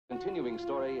Continuing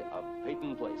story of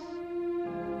Peyton Place.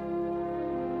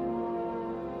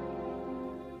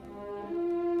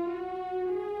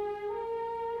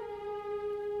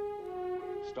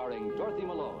 Starring Dorothy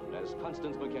Malone as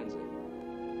Constance Mackenzie,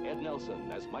 Ed Nelson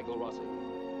as Michael Rossi,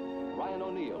 Ryan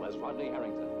O'Neill as Rodney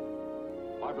Harrington,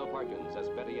 Barbara Parkins as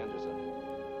Betty Anderson,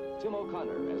 Tim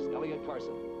O'Connor as Elliot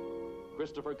Carson,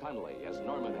 Christopher Connolly as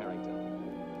Norman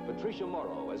Harrington, Patricia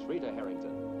Morrow as Rita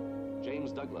Harrington,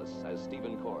 James Douglas as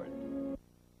Stephen Cord.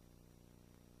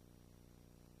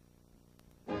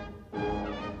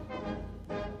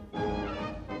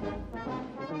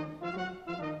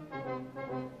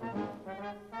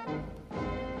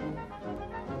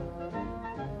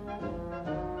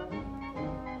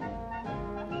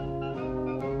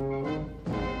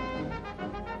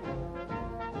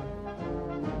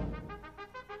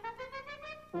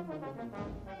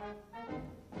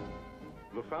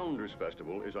 The Founders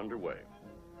Festival is underway.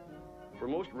 For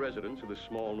most residents of this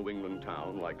small New England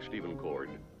town like Stephen Cord,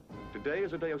 today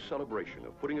is a day of celebration,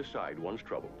 of putting aside one's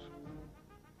troubles.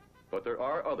 But there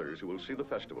are others who will see the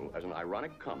festival as an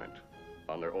ironic comment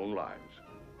on their own lives.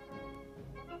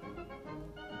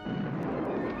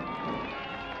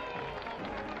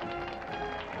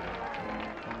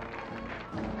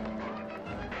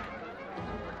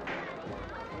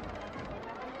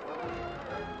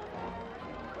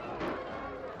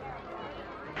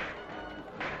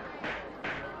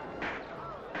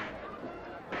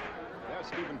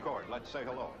 Stephen Cord, let's say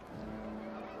hello.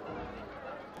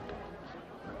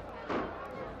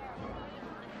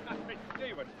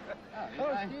 Stephen.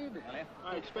 Hello, Steve.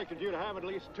 I expected you to have at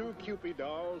least 2 Cupid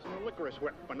dolls and a licorice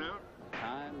whip by now.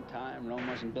 Time. Rome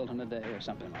wasn't built in a day or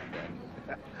something like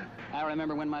that. I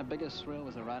remember when my biggest thrill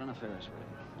was a ride on a Ferris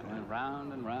wheel. I went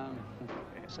round and round.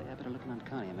 Say, I better look in on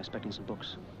Connie. I'm expecting some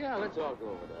books. Yeah, let's all go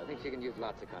over there. I think she can use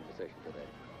lots of conversation today.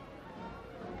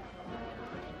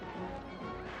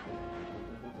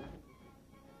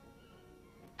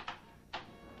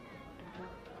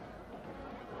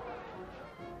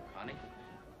 Connie?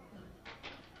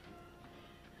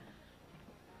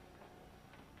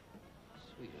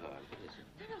 Sweetheart, what is it?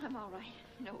 No, I'm all right.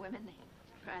 No women, they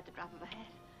cry at the drop of a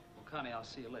hat. Well, Connie, I'll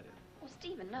see you later. Oh,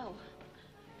 Stephen, no.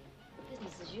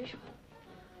 Business as usual.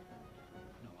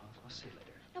 No, I'll see you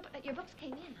later. No, but your books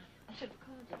came in. I should have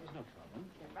called you. There's no problem.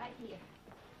 They're right here.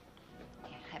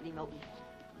 Here, have him open.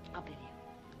 I'll bill you.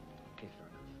 Okay, fair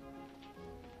enough.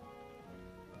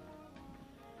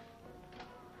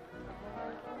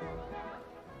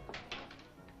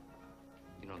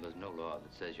 You know, there's no law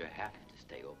that says you have to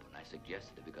stay open. I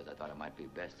suggested it because I thought it might be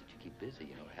best that you keep busy,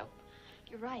 you know, to help.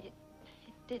 You're right.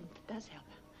 It does help.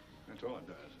 That's all it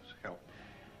does, is help.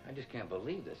 I just can't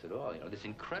believe this at all, you know, this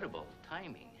incredible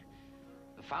timing.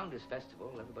 The Founders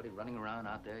Festival, everybody running around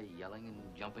out there yelling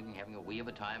and jumping and having a wee of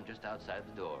a time just outside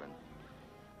the door. And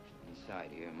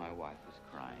inside here, my wife was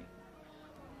crying.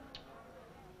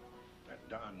 That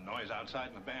darn noise outside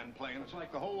and the band playing, it's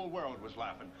like the whole world was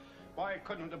laughing. Why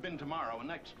couldn't it have been tomorrow or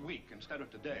next week instead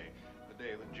of today, the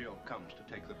day that Jill comes to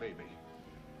take the baby?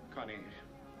 Connie,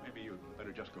 maybe you'd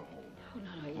better just go home. Oh,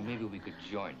 no. Well, maybe we could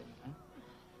join them, huh?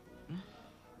 Hmm?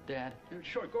 Dad? Yeah,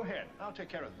 sure, go ahead. I'll take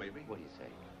care of the baby. What do you say?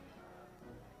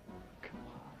 Come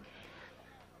on.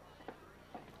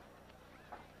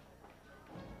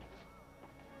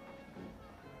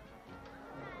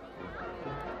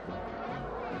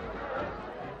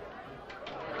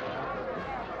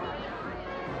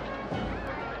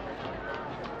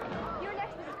 You're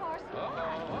next, Mrs. Carson.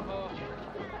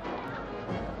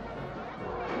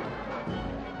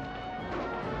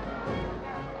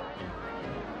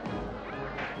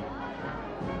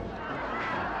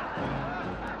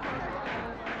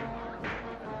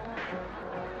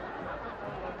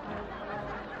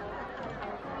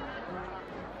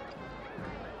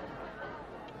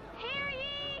 Hear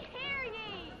ye!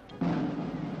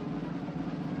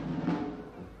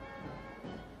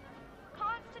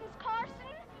 Constance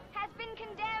Carson has been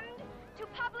condemned to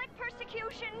public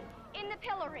persecution in the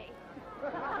pillory.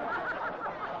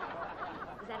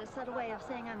 Is that a subtle way of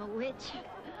saying I'm a witch?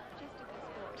 Just a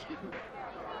good sport.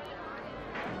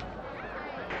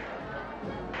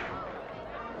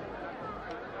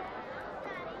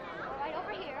 All right,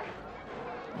 over here.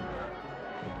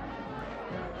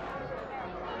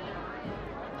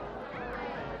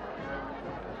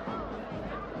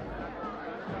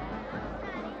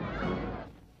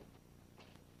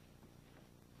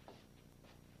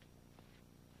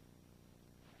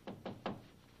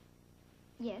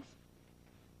 Yes?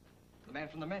 The man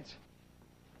from the Mints.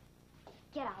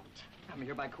 Get out. I'm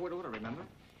here by court order, remember?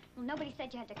 Well, nobody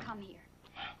said you had to come here.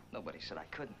 Nobody said I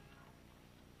couldn't.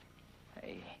 Hey,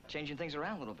 Hey, changing things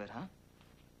around a little bit, huh?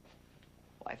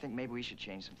 Well, I think maybe we should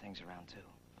change some things around, too.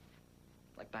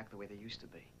 Like back the way they used to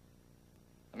be.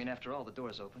 I mean, after all, the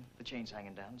door's open, the chain's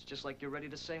hanging down. It's just like you're ready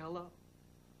to say hello.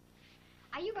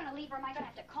 Are you gonna leave or am I gonna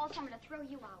have to call someone to throw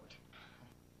you out?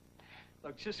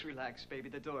 Look, just relax, baby.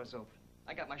 The door's open.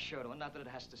 I got my shirt on, not that it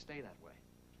has to stay that way.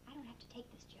 I don't have to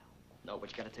take this, Joe. No,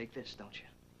 but you gotta take this, don't you?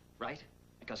 Right?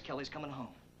 Because Kelly's coming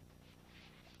home.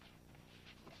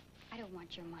 I don't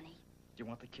want your money. Do you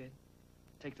want the kid?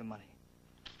 Take the money.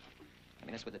 I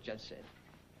mean, that's what the judge said.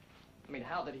 I mean,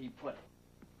 how did he put it?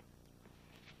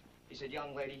 He said,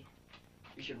 young lady,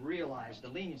 you should realize the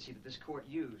leniency that this court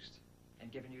used in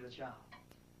giving you the child.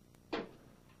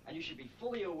 And you should be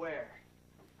fully aware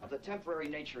of the temporary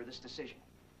nature of this decision.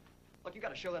 Look, you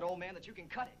gotta show that old man that you can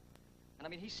cut it. And I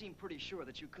mean, he seemed pretty sure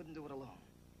that you couldn't do it alone.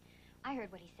 I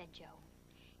heard what he said, Joe.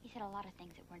 He said a lot of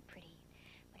things that weren't pretty.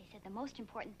 But he said the most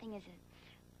important thing is that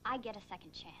I get a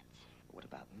second chance. But what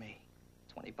about me?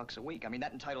 $20 a week. I mean,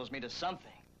 that entitles me to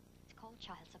something. It's called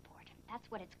child support.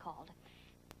 That's what it's called.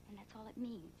 And that's all it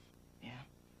means. Yeah?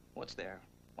 What's there?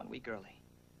 1 week early.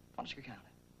 Why don't you count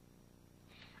it?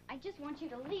 I just want you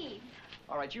to leave.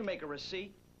 All right, you make a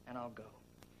receipt, and I'll go.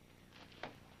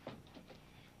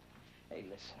 Hey,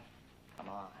 listen. Come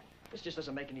on. This just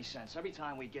doesn't make any sense. Every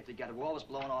time we get together, we're always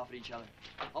blowing off at each other.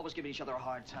 Always giving each other a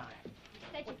hard time. You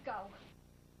said you'd go.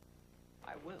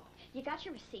 I will. You got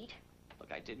your receipt.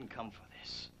 Look, I didn't come for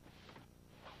this.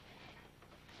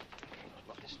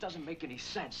 Look, this doesn't make any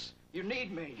sense. You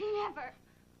need me. Never.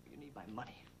 You need my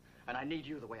money. And I need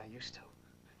you the way I used to.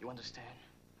 You understand?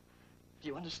 Do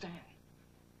you understand?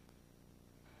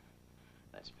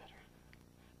 That's better.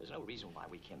 There's no reason why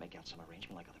we can't make out some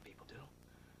arrangement like other people do.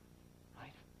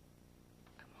 Right?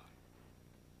 Come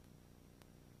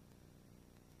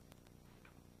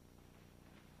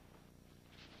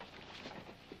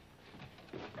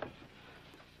on.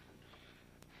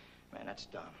 Man, that's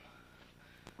dumb.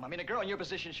 I mean, a girl in your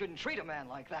position shouldn't treat a man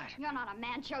like that. You're not a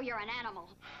man, Joe. You're an animal.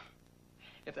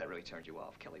 If that really turned you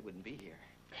off, Kelly wouldn't be here.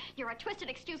 You're a twisted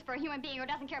excuse for a human being who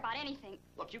doesn't care about anything.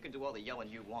 Look, you can do all the yelling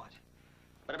you want.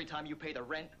 But every time you pay the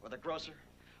rent, or the grocer,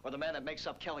 or the man that makes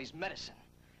up Kelly's medicine,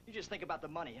 you just think about the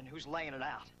money and who's laying it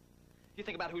out. You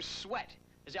think about whose sweat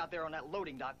is out there on that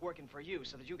loading dock working for you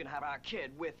so that you can have our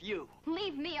kid with you.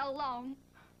 Leave me alone.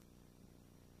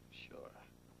 Sure.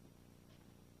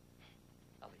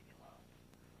 I'll leave you alone.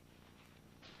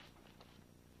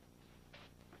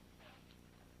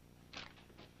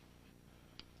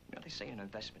 You know, they say an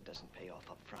investment doesn't pay off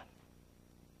up front.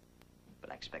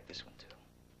 But I expect this one to.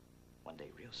 One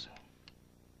day real soon.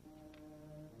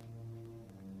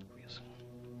 Real soon.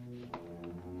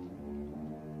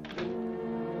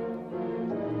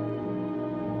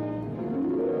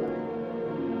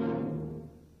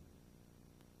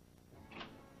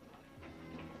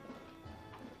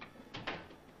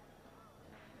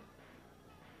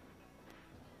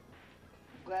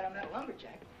 Glad I'm not a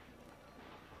lumberjack.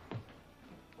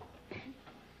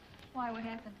 Why, what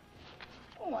happened?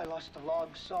 Oh, I lost the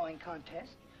log sawing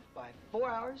contest by 4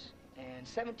 hours and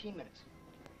 17 minutes.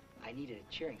 I needed a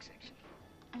cheering section.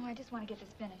 Oh, I just want to get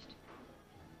this finished.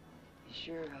 You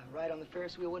sure a ride on the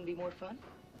Ferris wheel wouldn't be more fun?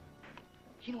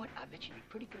 You know what? I bet you'd be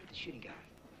pretty good at the shooting gallery.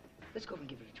 Let's go over and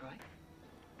give it a try.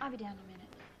 I'll be down in a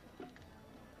minute.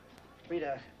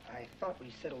 Rita, I thought we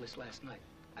settled this last night.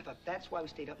 I thought that's why we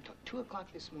stayed up until 2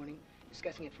 o'clock this morning,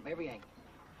 discussing it from every angle.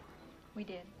 We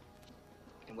did.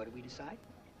 And what did we decide?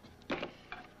 That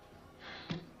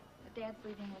Dad's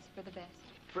leaving was for the best.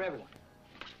 For everyone.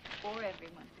 For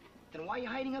everyone. Then why are you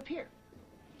hiding up here?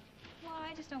 Well,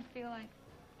 I just don't feel like...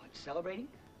 What, celebrating?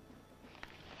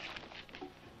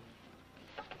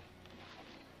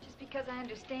 Just because I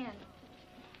understand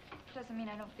doesn't mean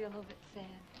I don't feel a little bit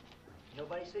sad.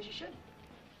 Nobody says you shouldn't.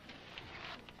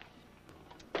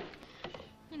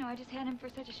 You know, I just had him for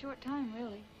such a short time,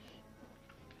 really.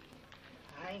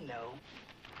 I know.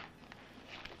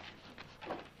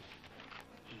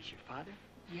 He's your father.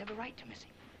 You have a right to miss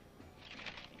him.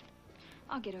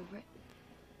 I'll get over it.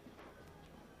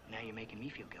 Now you're making me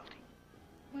feel guilty.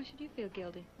 Why should you feel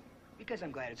guilty? Because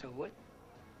I'm glad it's over with.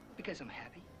 Because I'm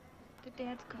happy. That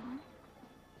Dad's gone?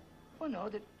 Well, no,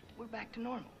 that we're back to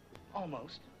normal.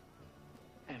 Almost.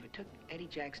 And if it took Eddie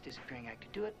Jack's disappearing act to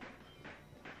do it,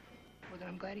 well, then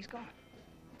I'm glad he's gone.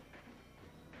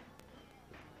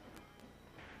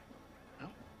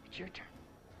 Well, it's your turn.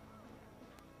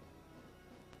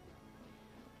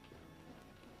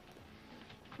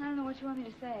 I don't know what you want me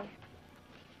to say.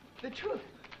 The truth.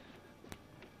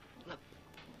 Look,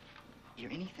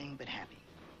 you're anything but happy.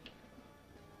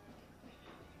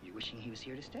 You're wishing he was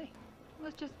here to stay. Well,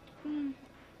 it's just,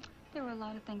 There were a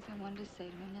lot of things I wanted to say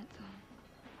to him, that's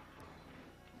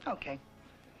all. Okay.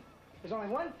 There's only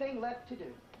one thing left to do,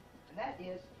 and that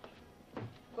is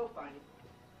go find him.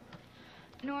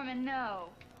 Norman, no.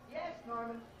 Yes,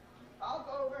 Norman. I'll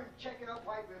go over and check out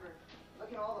White River.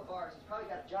 Look at all the bars. He's probably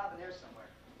got a job in there somewhere.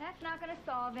 That's not going to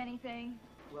solve anything.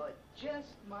 Well, it just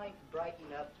might brighten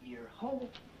up your whole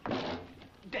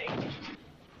day.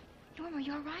 Norm, are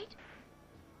you all right?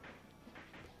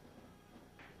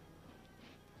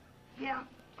 Yeah.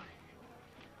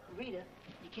 Rita,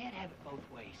 you can't have it both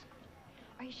ways.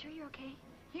 Are you sure you're okay?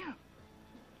 Yeah.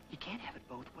 You can't have it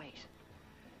both ways.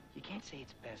 You can't say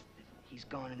it's best that he's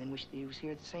gone and then wish that he was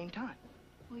here at the same time.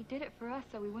 Well, he did it for us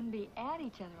so we wouldn't be at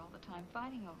each other all the time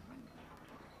fighting over him.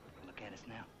 Look at us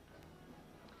now.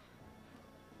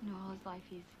 You know, all his life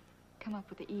he's come up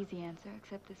with the easy answer,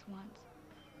 except this once.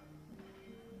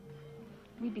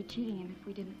 We'd be cheating him if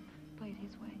we didn't play it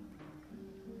his way.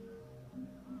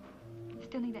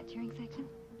 Still need that cheering section?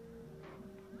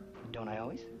 Don't I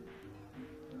always?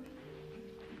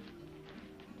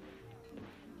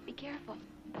 Be careful.